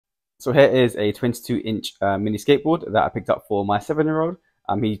So here is a 22-inch mini skateboard that I picked up for my 7-year-old.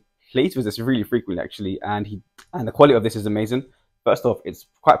 He plays with this really frequently actually, and the quality of this is amazing. First off, it's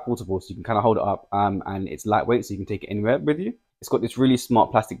quite portable, so you can kind of hold it up, and it's lightweight, so you can take it anywhere with you. It's got this really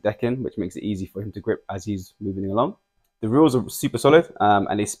smart plastic decking, which makes it easy for him to grip as he's moving along. The wheels are super solid,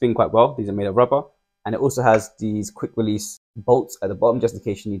 and they spin quite well. These are made of rubber, and it also has these quick release bolts at the bottom, just in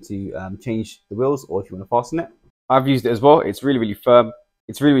case you need to change the wheels or if you want to fasten it. I've used it as well. It's really, really firm.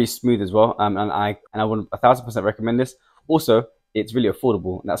 It's really, really smooth as well, and I would 1000% recommend this. Also, it's really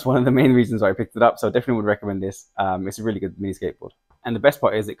affordable, and that's one of the main reasons why I picked it up. So I definitely would recommend this. It's a really good mini skateboard, and the best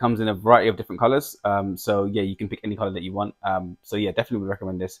part is it comes in a variety of different colors. So yeah, you can pick any color that you want. So yeah, definitely would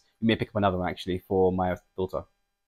recommend this. You may pick up another one actually for my daughter.